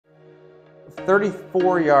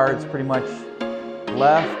34 yards pretty much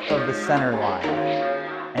left of the center line.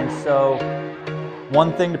 And so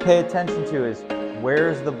one thing to pay attention to is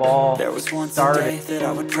where's the ball There was once started. a day that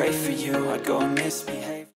I would pray for you, I'd go and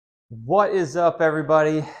misbehave. What is up,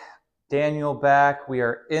 everybody? Daniel back. We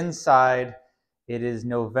are inside. It is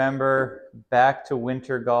November, back to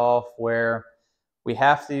winter golf, where we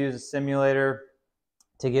have to use a simulator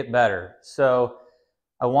to get better. So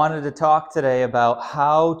I wanted to talk today about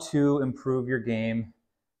how to improve your game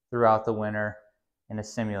throughout the winter in a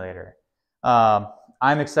simulator.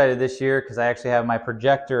 I'm excited this year because I actually have my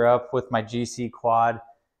projector up with my GC quad.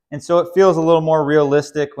 And so it feels a little more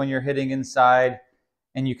realistic when you're hitting inside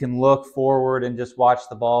and you can look forward and just watch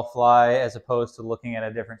the ball fly as opposed to looking at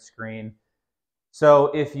a different screen. So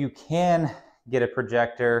if you can get a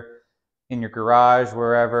projector in your garage,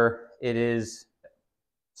 wherever, it is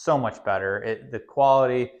so much better. The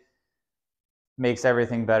quality makes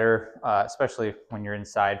everything better, especially when you're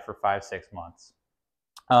inside for 5-6 months.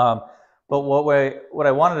 But what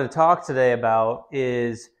I wanted to talk today about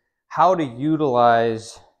is how to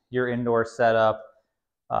utilize your indoor setup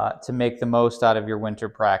to make the most out of your winter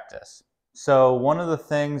practice. So one of the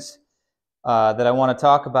things that I want to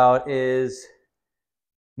talk about is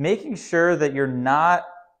making sure that you're not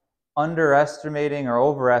underestimating or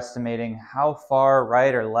overestimating how far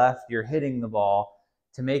right or left you're hitting the ball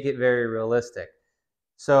to make it very realistic.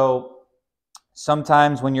 So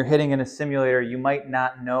sometimes when you're hitting in a simulator, you might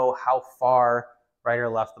not know how far right or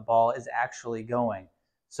left the ball is actually going.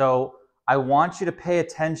 So I want you to pay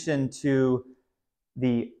attention to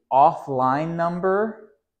the offline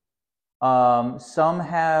number. Some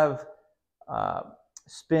have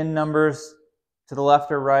spin numbers to the left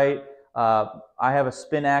or right. I have a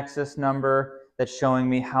spin axis number that's showing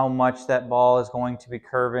me how much that ball is going to be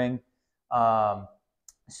curving.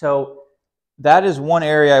 So that is one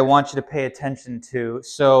area I want you to pay attention to.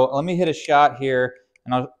 So let me hit a shot here,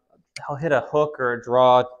 and I'll hit a hook or a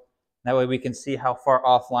draw. That way we can see how far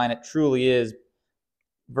offline it truly is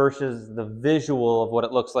versus the visual of what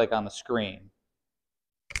it looks like on the screen.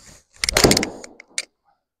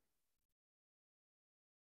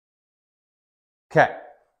 Okay,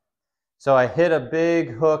 so I hit a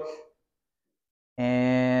big hook,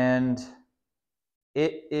 and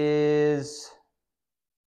it is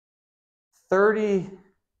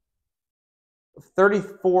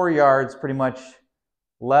 34 yards pretty much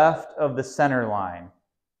left of the center line.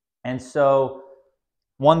 And so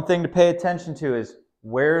one thing to pay attention to is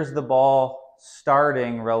where's the ball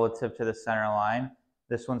starting relative to the center line.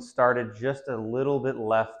 This one started just a little bit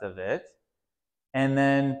left of it. And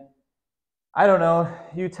then, I don't know,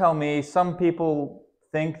 you tell me, some people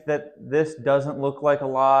think that this doesn't look like a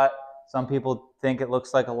lot. Some people think it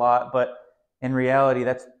looks like a lot, but in reality,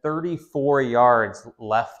 that's 34 yards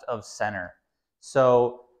left of center.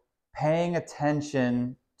 So paying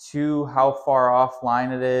attention to how far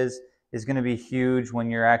offline it is going to be huge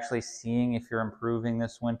when you're actually seeing if you're improving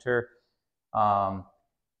this winter.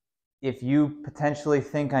 If you potentially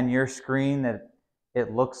think on your screen that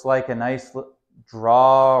it looks like a nice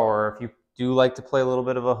draw, or if you do like to play a little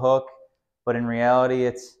bit of a hook, but in reality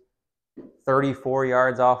it's 34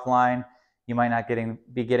 yards offline, you might not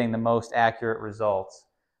be getting the most accurate results.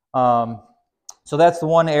 So that's the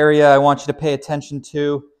one area I want you to pay attention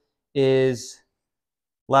to, is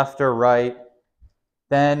left or right.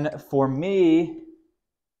 Then for me,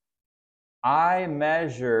 I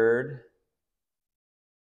measured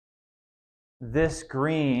this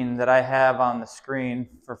green that I have on the screen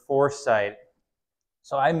for foresight.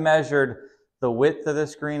 So I measured the width of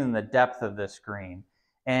this green and the depth of this green.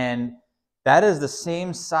 And that is the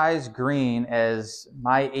same size green as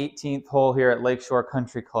my 18th hole here at Lakeshore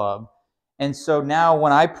Country Club. And so now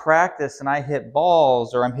when I practice and I hit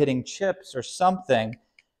balls or I'm hitting chips or something,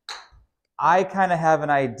 I kind of have an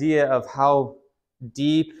idea of how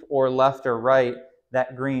deep or left or right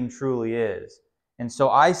that green truly is. And so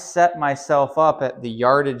I set myself up at the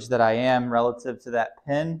yardage that I am relative to that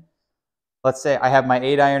pin. Let's say I have my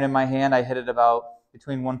 8-iron in my hand. I hit it about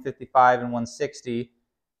between 155 and 160.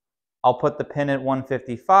 I'll put the pin at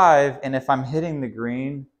 155, and if I'm hitting the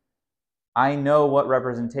green, I know what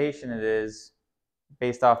representation it is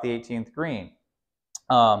based off the 18th green.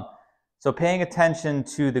 So paying attention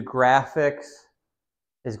to the graphics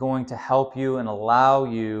is going to help you and allow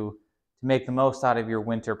you to make the most out of your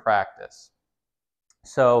winter practice.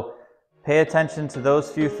 So pay attention to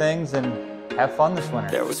those few things and have fun this winter.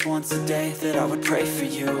 There was once a day that I would pray for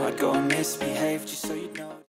you, I'd go and misbehave just so you'd know.